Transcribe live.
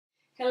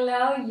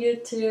Hello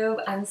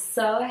YouTube, I'm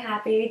so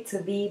happy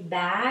to be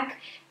back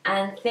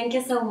and thank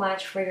you so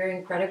much for your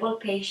incredible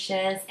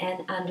patience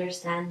and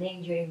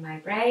understanding during my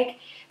break.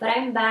 But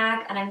I'm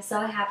back and I'm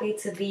so happy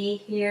to be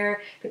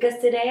here because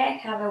today I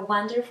have a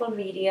wonderful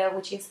video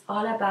which is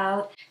all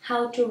about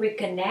how to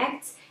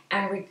reconnect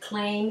and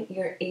reclaim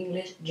your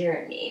English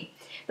journey.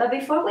 But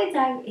before we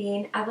dive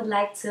in, I would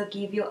like to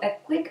give you a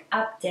quick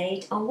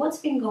update on what's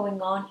been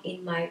going on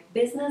in my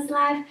business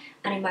life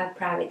and in my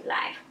private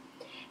life.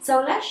 So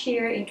last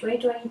year in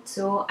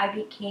 2022, I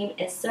became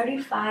a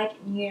certified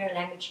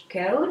neurolanguage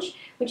coach,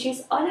 which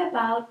is all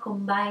about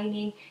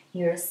combining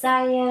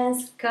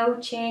neuroscience,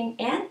 coaching,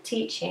 and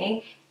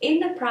teaching in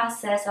the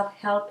process of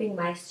helping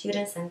my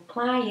students and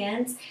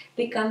clients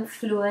become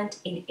fluent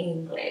in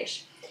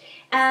English.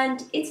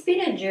 And it's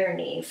been a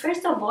journey.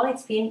 First of all,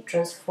 it's been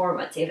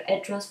transformative,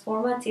 a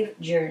transformative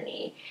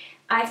journey.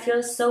 I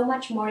feel so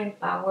much more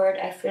empowered.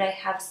 I feel I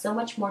have so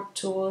much more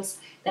tools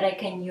that I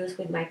can use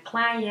with my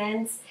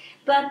clients.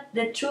 But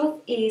the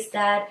truth is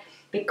that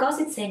because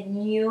it's a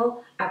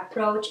new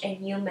approach, a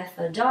new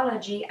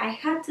methodology, I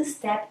had to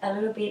step a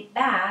little bit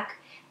back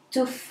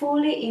to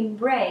fully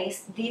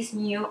embrace this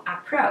new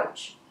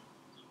approach.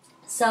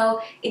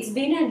 So it's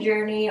been a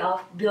journey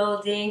of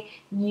building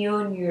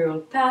new neural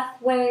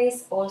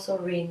pathways, also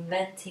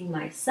reinventing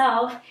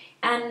myself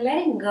and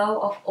letting go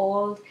of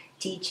old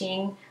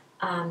teaching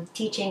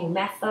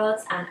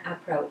methods and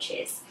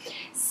approaches.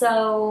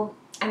 So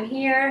I'm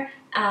here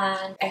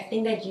and I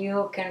think that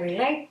you can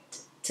relate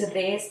to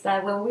this,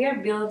 but when we are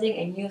building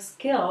a new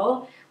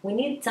skill, we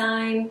need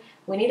time,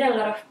 we need a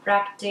lot of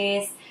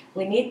practice,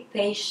 we need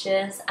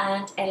patience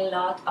and a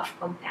lot of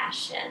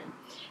compassion.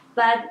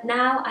 But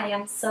now I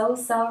am so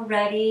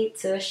ready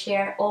to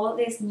share all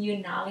this new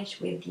knowledge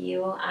with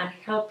you and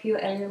help you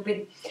a little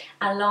bit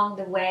along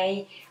the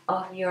way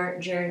of your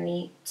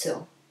journey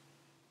too.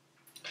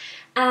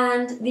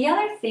 And the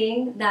other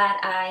thing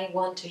that I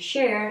want to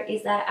share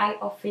is that I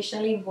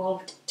officially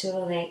moved to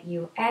the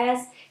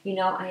US. You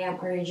know, I am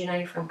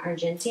originally from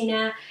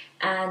Argentina,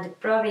 and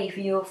probably if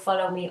you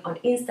follow me on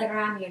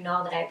Instagram, you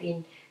know that I've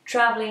been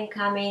traveling,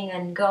 coming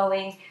and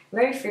going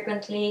very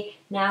frequently.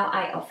 Now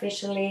I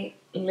officially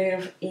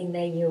live in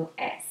the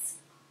US.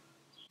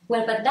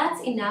 Well, but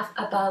that's enough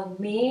about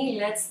me.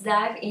 Let's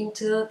dive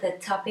into the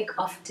topic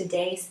of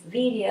today's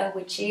video,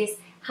 which is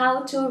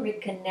how to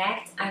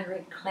reconnect and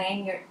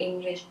reclaim your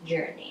English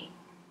journey.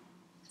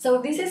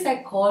 So this is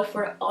a call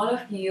for all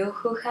of you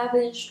who have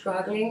been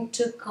struggling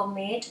to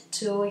commit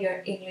to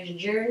your English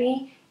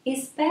journey,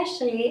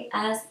 especially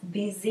as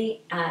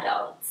busy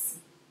adults.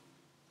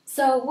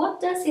 So what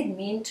does it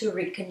mean to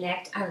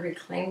reconnect and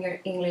reclaim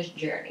your English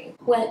journey?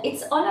 Well,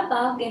 it's all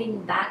about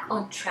getting back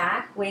on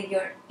track with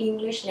your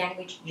English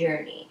language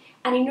journey.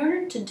 And in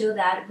order to do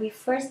that, we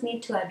first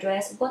need to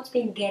address what's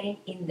been getting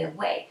in the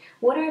way.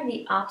 What are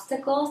the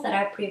obstacles that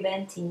are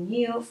preventing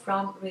you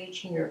from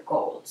reaching your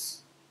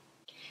goals?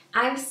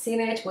 I've seen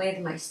it with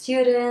my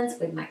students,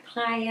 with my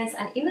clients,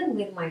 and even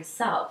with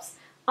myself.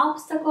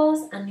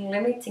 Obstacles and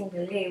limiting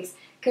beliefs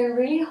can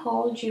really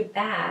hold you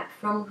back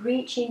from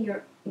reaching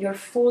your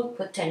full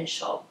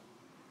potential.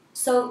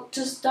 So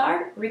to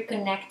start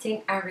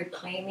reconnecting and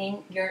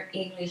reclaiming your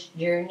English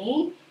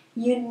journey,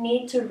 you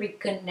need to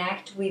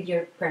reconnect with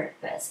your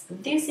purpose.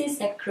 This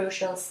is a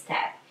crucial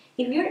step.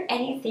 If you're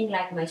anything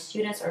like my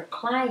students or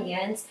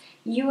clients,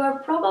 you are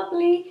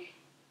probably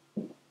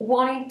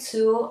wanting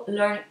to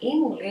learn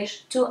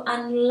English to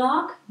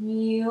unlock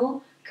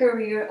new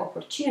career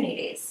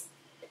opportunities.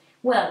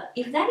 Well,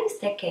 if that is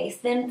the case,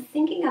 then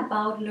thinking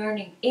about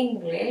learning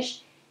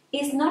English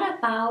is not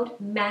about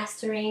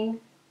mastering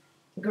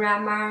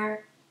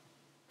grammar,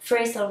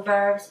 phrasal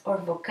verbs, or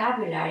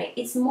vocabulary.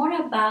 It's more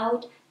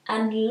about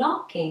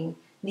unlocking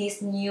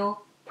these new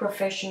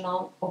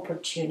professional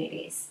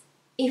opportunities.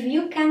 If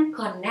you can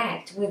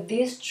connect with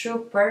this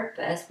true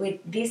purpose, with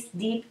this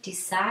deep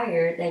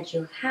desire that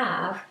you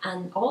have,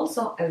 and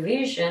also a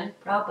vision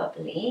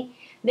probably,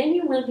 then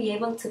you will be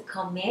able to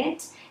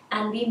commit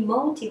and be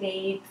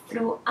motivated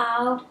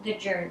throughout the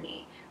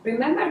journey.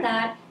 Remember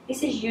that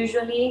this is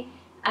usually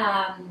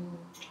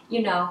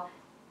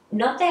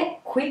not the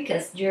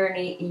quickest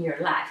journey in your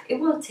life. It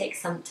will take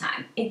some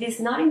time. It is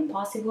not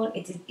impossible.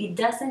 It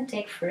doesn't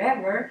take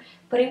forever,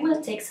 but it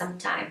will take some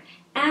time.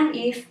 And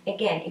if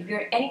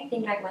you're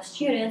anything like my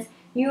students,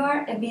 you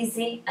are a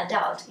busy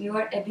adult. You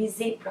are a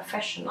busy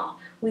professional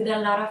with a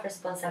lot of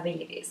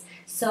responsibilities.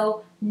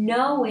 So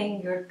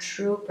knowing your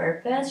true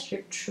purpose,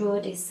 your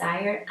true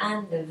desire,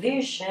 and the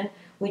vision,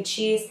 which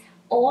is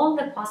all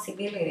the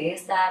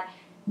possibilities that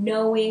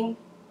knowing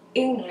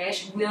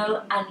English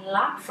will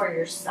unlock for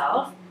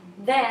yourself,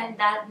 then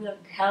that will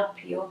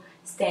help you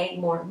stay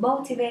more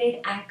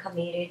motivated and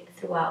committed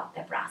throughout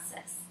the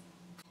process.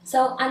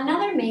 So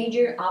another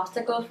major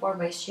obstacle for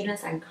my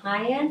students and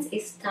clients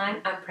is time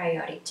and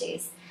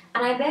priorities.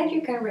 And I bet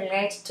you can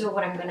relate to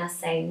what I'm gonna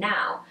say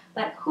now,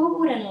 but who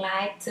wouldn't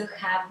like to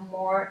have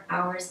more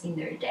hours in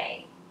their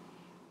day?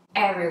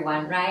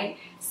 Everyone, right?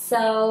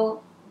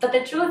 So But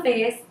the truth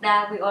is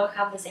that we all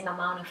have the same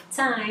amount of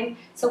time,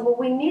 so what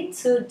we need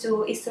to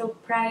do is to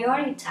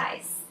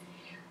prioritize.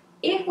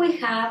 If we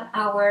have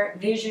our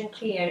vision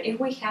clear, if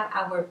we have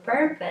our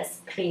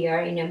purpose clear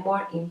in a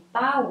more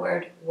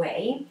empowered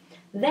way,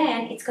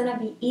 then it's going to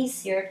be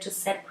easier to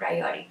set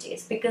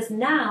priorities, because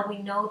now we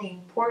know the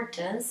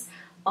importance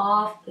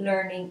of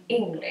learning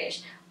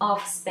English,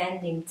 of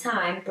spending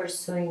time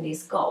pursuing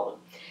this goal.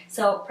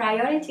 So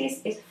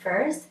priorities is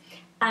first,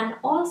 and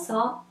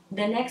also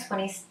the next one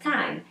is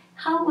time.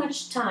 How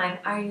much time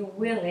are you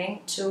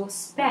willing to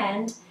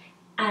spend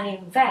and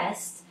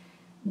invest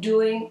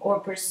doing or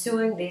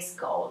pursuing this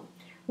goal?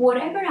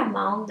 Whatever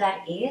amount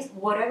that is,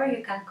 whatever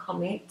you can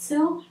commit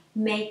to,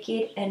 make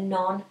it a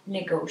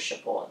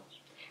non-negotiable.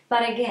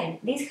 But again,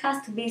 this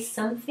has to be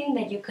something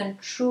that you can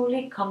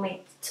truly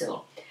commit to.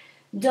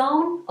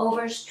 Don't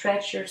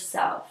overstretch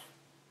yourself,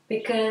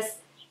 because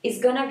it's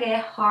gonna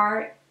get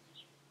hard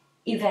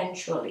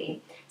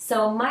eventually.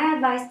 So my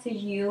advice to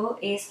you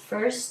is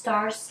first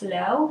start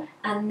slow,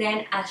 and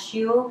then as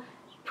you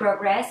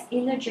progress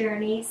in the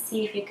journey,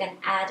 see if you can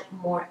add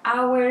more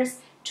hours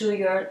to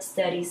your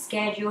study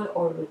schedule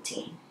or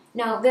routine.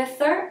 Now, the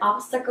third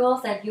obstacle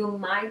that you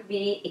might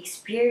be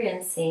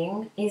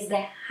experiencing is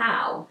the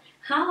how.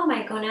 How am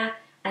I gonna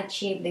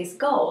achieve this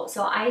goal?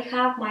 So I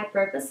have my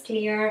purpose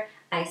clear,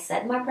 I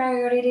set my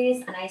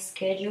priorities, and I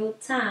schedule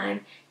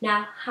time.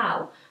 Now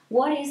how?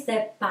 What is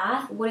the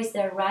path, what is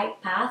the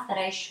right path that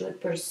I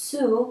should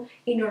pursue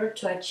in order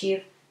to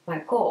achieve my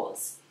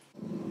goals?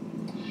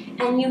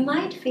 And you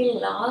might feel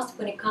lost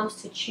when it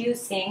comes to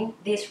choosing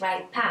this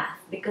right path,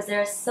 because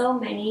there are so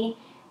many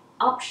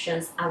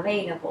options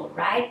available,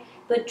 right?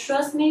 But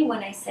trust me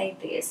when I say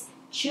this,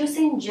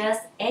 choosing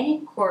just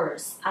any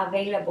course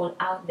available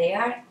out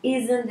there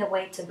isn't the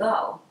way to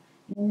go.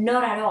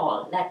 Not at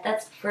all.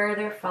 That's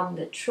further from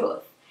the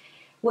truth.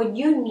 What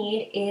you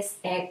need is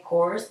a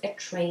course, a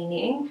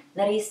training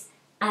that is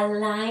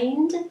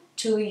aligned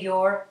to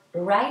your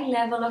right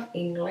level of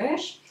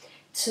English,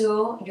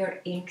 to your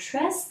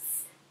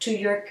interests, to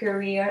your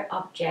career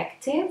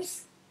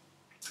objectives,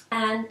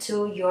 and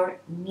to your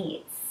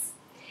needs.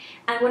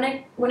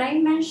 And when I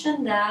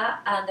mention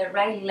the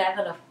right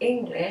level of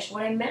English,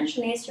 what I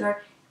mention is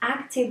your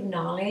active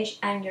knowledge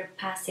and your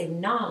passive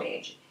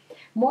knowledge.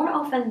 More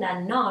often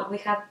than not, we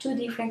have two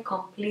different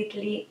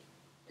completely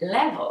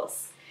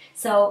levels.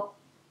 So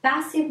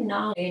passive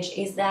knowledge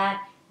is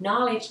that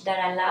knowledge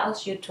that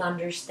allows you to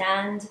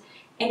understand,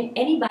 and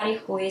anybody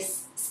who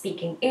is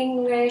speaking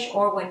English,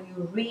 or when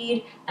you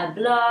read a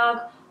blog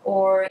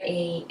or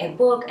a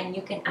book and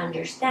you can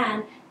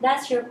understand,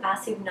 that's your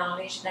passive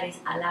knowledge that is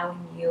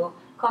allowing you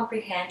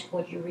comprehend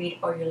what you read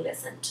or you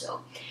listen to.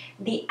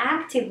 The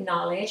active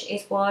knowledge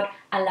is what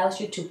allows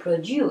you to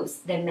produce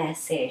the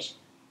message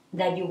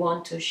that you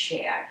want to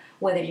share,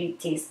 whether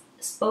it is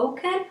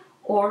spoken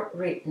or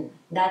written.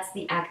 That's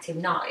the active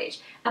knowledge.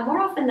 And more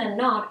often than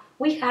not,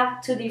 we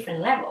have two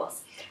different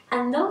levels,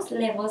 and those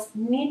levels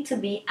need to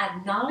be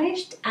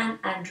acknowledged and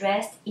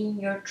addressed in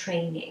your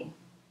training.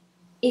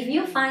 If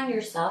you find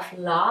yourself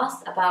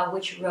lost about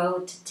which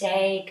road to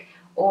take,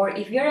 or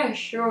if you're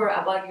unsure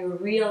about your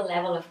real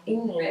level of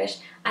English,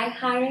 I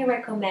highly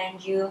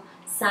recommend you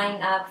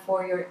sign up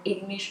for your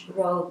English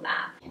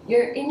Roadmap.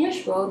 Your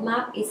English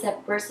Roadmap is a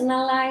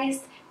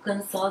personalized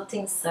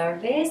consulting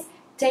service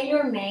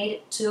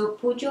tailor-made to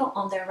put you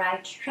on the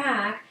right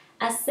track,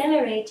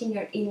 accelerating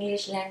your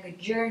English language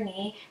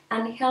journey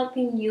and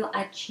helping you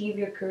achieve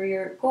your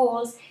career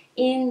goals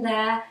in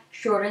the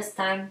shortest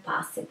time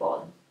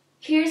possible.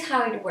 Here's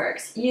how it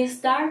works. You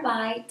start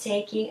by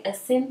taking a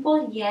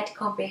simple yet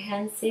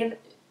comprehensive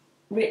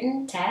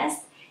written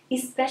test,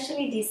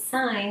 especially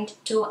designed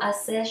to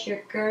assess your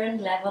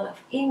current level of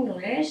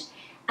English,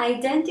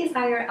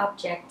 identify your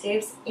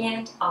objectives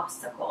and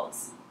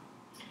obstacles.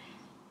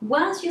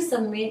 Once you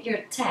submit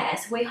your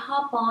test, we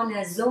hop on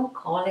a Zoom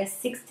call, a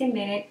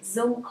 60-minute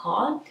Zoom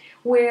call,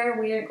 where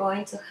we are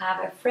going to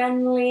have a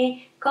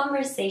friendly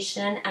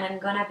conversation, and I'm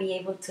gonna be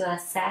able to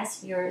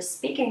assess your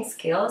speaking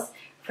skills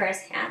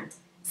firsthand.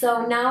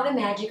 So now the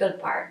magical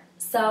part.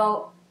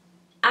 So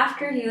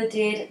after you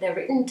did the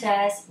written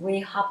test, we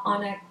hop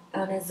on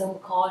a Zoom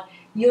call,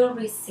 you'll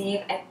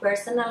receive a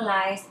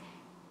personalized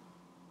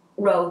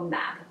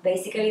roadmap.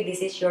 Basically,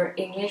 this is your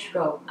English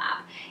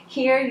roadmap.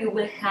 Here you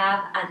will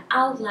have an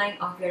outline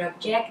of your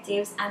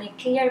objectives and a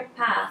clear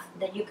path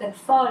that you can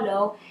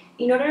follow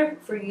in order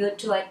for you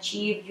to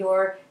achieve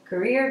your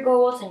career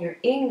goals and your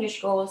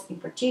English goals in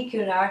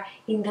particular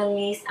in the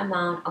least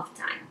amount of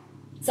time.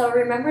 So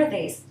remember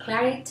this: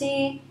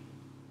 clarity,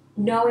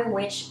 knowing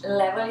which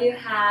level you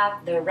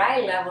have, the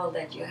right level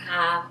that you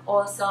have,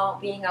 also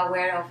being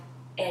aware of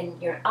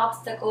your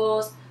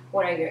obstacles,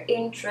 what are your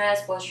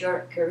interests, what's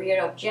your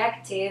career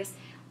objectives.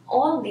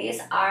 All these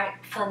are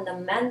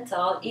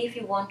fundamental if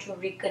you want to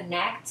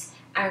reconnect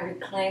and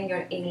reclaim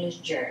your English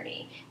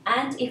journey.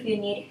 And if you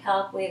need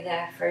help with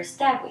the first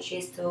step, which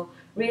is to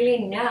really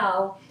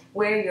know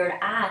where you're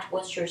at,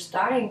 what's your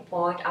starting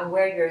point, and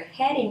where you're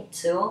heading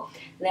to,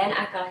 then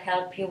I can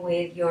help you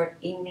with your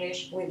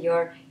English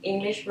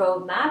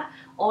roadmap.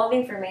 All the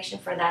information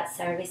for that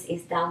service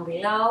is down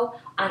below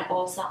and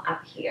also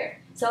up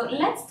here. So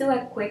let's do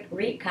a quick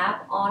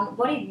recap on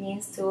what it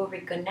means to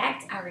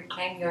reconnect and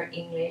reclaim your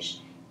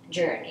English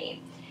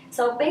journey.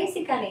 So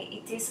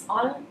basically, it is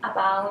all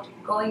about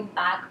going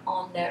back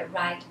on the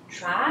right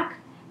track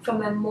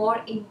from a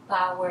more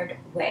empowered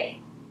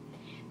way.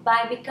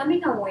 By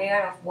becoming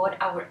aware of what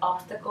our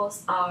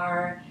obstacles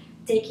are,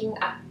 taking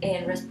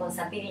a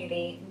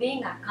responsibility,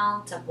 being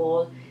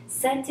accountable,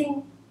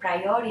 setting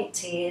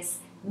priorities,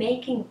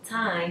 making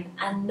time,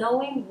 and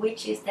knowing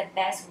which is the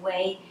best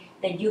way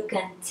that you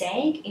can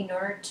take in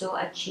order to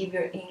achieve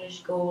your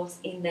English goals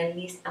in the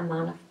least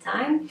amount of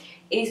time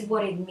is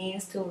what it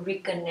means to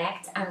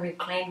reconnect and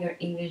reclaim your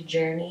English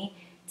journey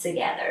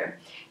together.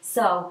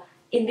 So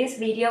in this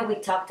video, we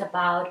talked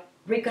about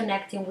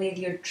reconnecting with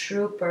your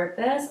true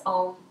purpose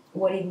on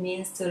what it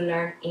means to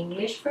learn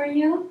English for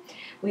you.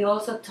 We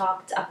also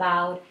talked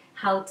about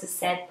how to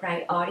set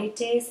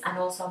priorities and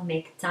also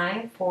make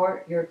time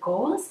for your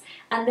goals.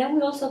 And then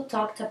we also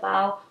talked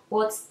about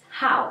what's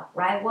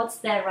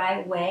the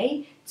right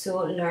way to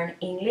learn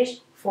English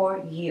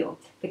for you,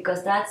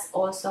 because that's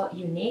also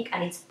unique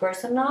and it's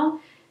personal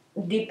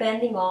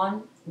depending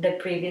on the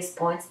previous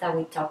points that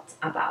we talked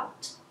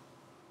about.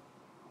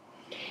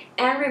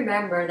 And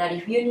remember that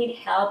if you need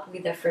help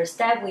with the first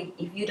step,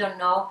 if you don't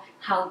know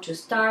how to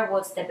start,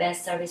 what's the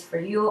best service for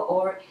you,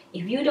 or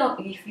if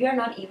you're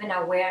not even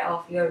aware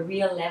of your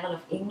real level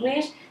of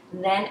English,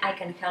 then I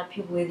can help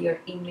you with your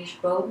English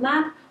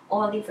roadmap.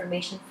 All the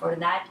information for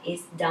that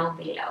is down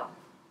below.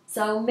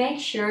 So make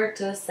sure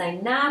to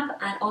sign up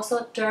and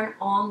also turn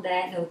on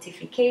the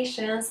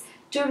notifications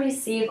to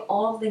receive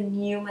all the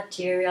new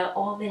material,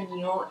 all the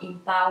new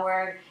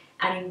empowered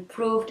and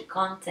improved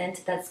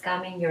content that's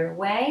coming your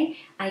way.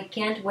 I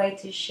can't wait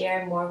to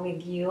share more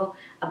with you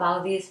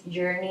about this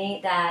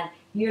journey that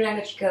Your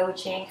Language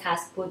Coaching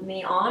has put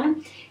me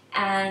on.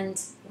 And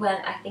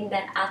well, I think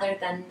that other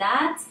than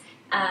that,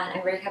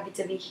 I'm very happy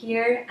to be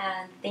here,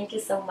 and thank you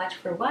so much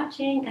for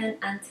watching, and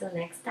until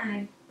next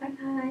time, bye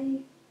bye.